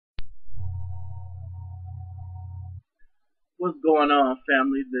What's going on,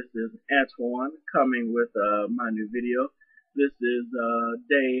 family? This is Antoine coming with my new video. This is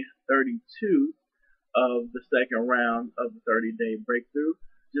day 32 of the second round of the 30-day breakthrough.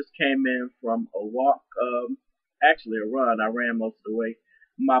 Just came in from a walk, actually a run. I ran most of the way.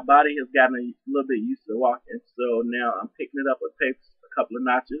 My body has gotten a little bit used to walking, so now I'm picking it up a pace a couple of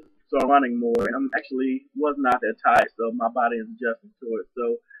notches. So I'm running more. I'm actually was not that tired, so my body is adjusting to it.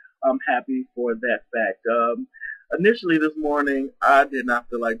 So I'm happy for that fact. Initially this morning, I did not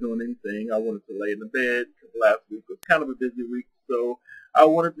feel like doing anything. I wanted to lay in the bed because last week was kind of a busy week, so I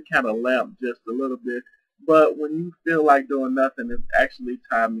wanted to kind of lamp just a little bit. But when you feel like doing nothing, it's actually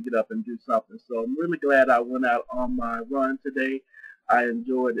time to get up and do something. So I'm really glad I went out on my run today. I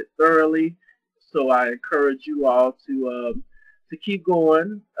enjoyed it thoroughly. So I encourage you all to keep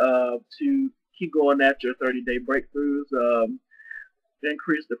going, at your 30-day breakthroughs.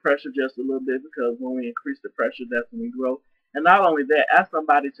 Increase the pressure just a little bit, because when we increase the pressure, that's when we grow. And not only that, ask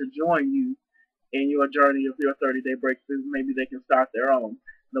somebody to join you in your journey of your 30-day breakthrough. Maybe they can start their own.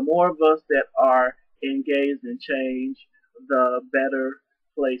 The more of us that are engaged in change, the better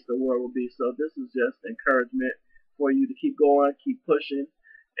place the world will be. So this is just encouragement for you to keep going, keep pushing,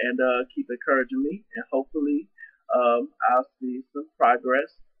 and keep encouraging me. And hopefully I'll see some progress,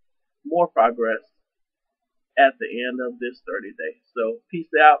 more progress at the end of this 30 days. So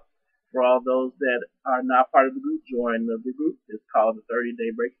peace out. For all those that are not part of the group, join the group. It's called the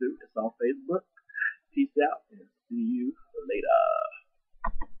 30-Day Breakthrough. It's on Facebook.